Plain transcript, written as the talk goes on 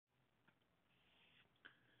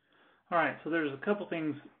Alright, so there's a couple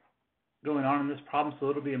things going on in this problem, so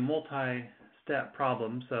it'll be a multi-step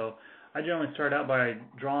problem. So I generally start out by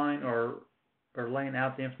drawing or laying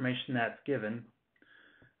out the information that's given.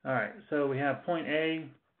 Alright, so we have point A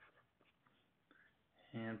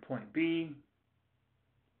and point B.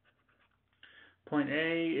 Point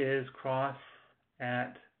A is cross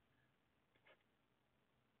at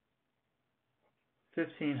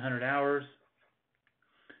 1500 hours.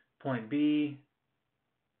 Point B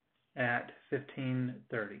at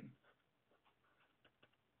 1530.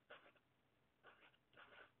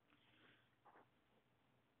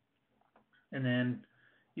 And then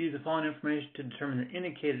use the following information to determine the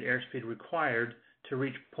indicated airspeed required to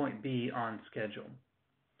reach point B on schedule.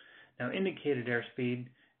 Now, indicated airspeed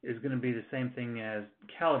is going to be the same thing as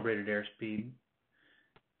calibrated airspeed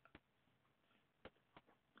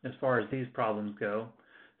as far as these problems go.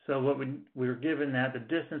 So what we were given that the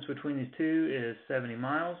distance between these two is 70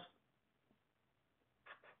 miles.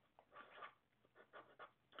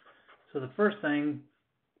 So the first thing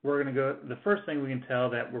we can tell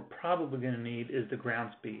that we're probably going to need is the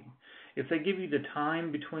ground speed. If they give you the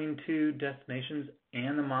time between two destinations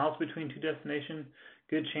and the miles between two destinations,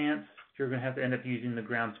 good chance you're going to have to end up using the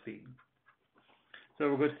ground speed. So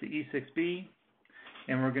we'll go to the E6B,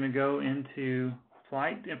 and we're going to go into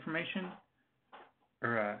flight information,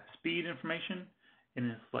 or speed information, and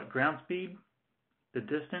then select ground speed, the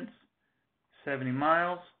distance, 70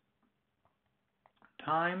 miles,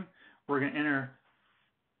 time, we're going to enter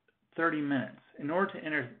 30 minutes. In order to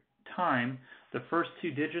enter time, the first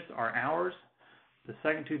two digits are hours, the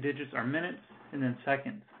second two digits are minutes, and then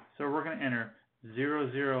seconds. So we're going to enter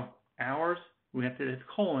 00 hours. We have to hit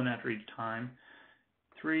colon after each time.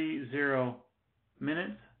 30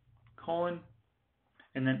 minutes, colon,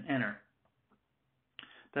 and then enter.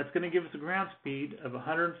 That's going to give us a ground speed of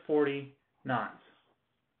 140 knots.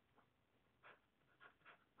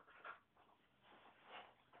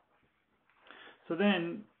 So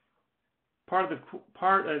then, part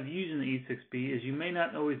of using the E6B is you may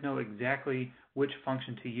not always know exactly which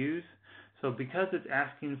function to use. So because it's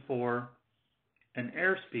asking for an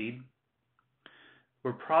airspeed,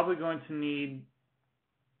 we're probably going to need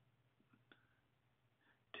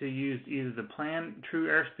to use either the planned true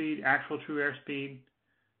airspeed, actual true airspeed,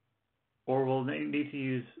 or we'll need to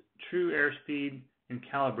use true airspeed and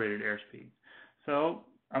calibrated airspeed. So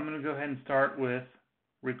I'm going to go ahead and start with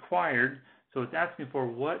required. So it's asking for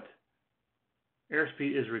what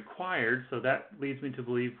airspeed is required, so that leads me to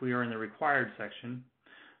believe we are in the required section.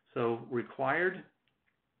 So required,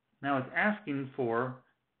 now it's asking for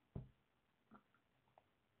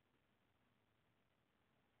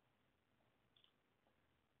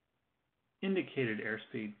indicated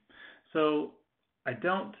airspeed. So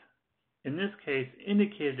in this case,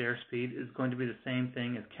 indicated airspeed is going to be the same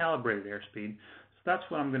thing as calibrated airspeed. So that's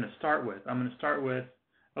what I'm going to start with. I'm going to start with,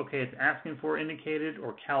 okay, it's asking for indicated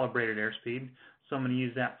or calibrated airspeed, so I'm going to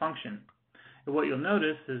use that function. And what you'll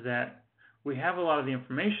notice is that we have a lot of the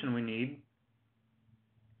information we need,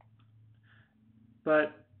 and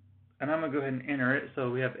I'm going to go ahead and enter it. So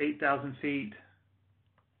we have 8,000 feet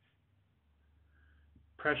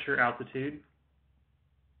pressure altitude.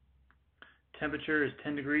 Temperature is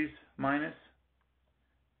 10 degrees minus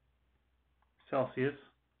Celsius.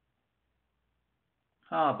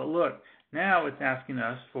 But look, now it's asking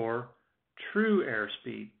us for true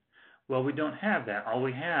airspeed. Well, we don't have that. All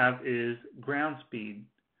we have is ground speed.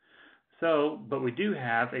 But we do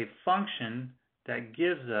have a function that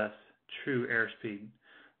gives us true airspeed.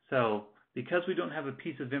 So because we don't have a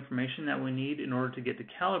piece of information that we need in order to get to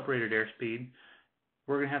calibrated airspeed,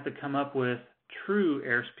 we're going to have to come up with true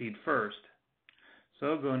airspeed first.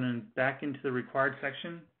 So going back into the required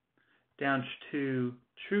section, down to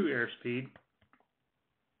true airspeed.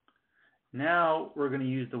 Now we're going to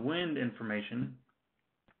use the wind information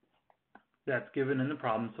that's given in the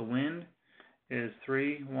problem. So wind is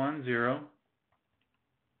 310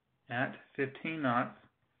 at 15 knots.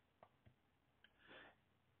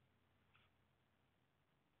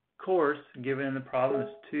 Course given in the problem is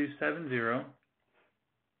 270.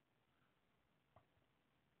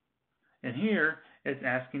 And here it's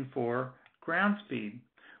asking for ground speed,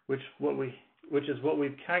 which is what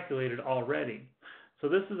we've calculated already. So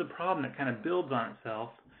this is a problem that kind of builds on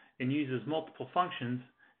itself and uses multiple functions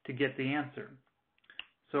to get the answer.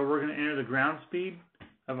 So we're going to enter the ground speed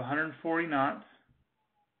of 140 knots.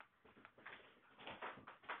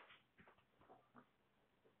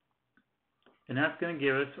 And that's going to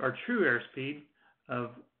give us our true airspeed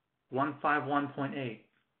of 151.8.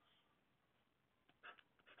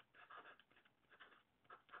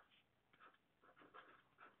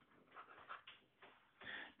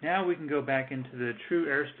 Now we can go back into the true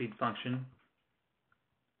airspeed function,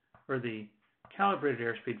 or the calibrated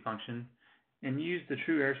airspeed function, and use the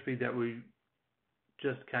true airspeed that we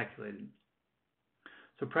just calculated.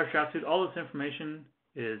 So pressure altitude, all this information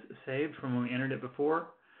is saved from when we entered it before,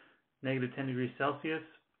 negative 10 degrees Celsius.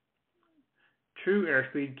 True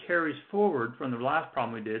airspeed carries forward from the last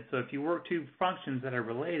problem we did, so if you work two functions that are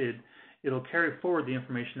related, it'll carry forward the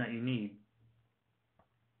information that you need.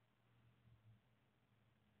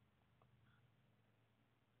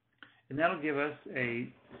 And that'll give us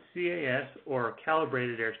a CAS, or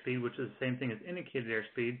calibrated airspeed, which is the same thing as indicated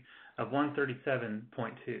airspeed, of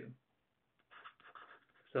 137.2.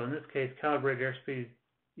 So in this case, calibrated airspeed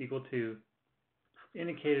equal to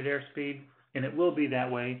indicated airspeed, and it will be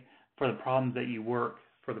that way for the problems that you work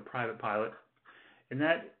for the private pilot, and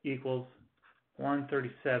that equals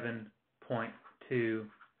 137.2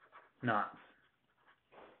 knots.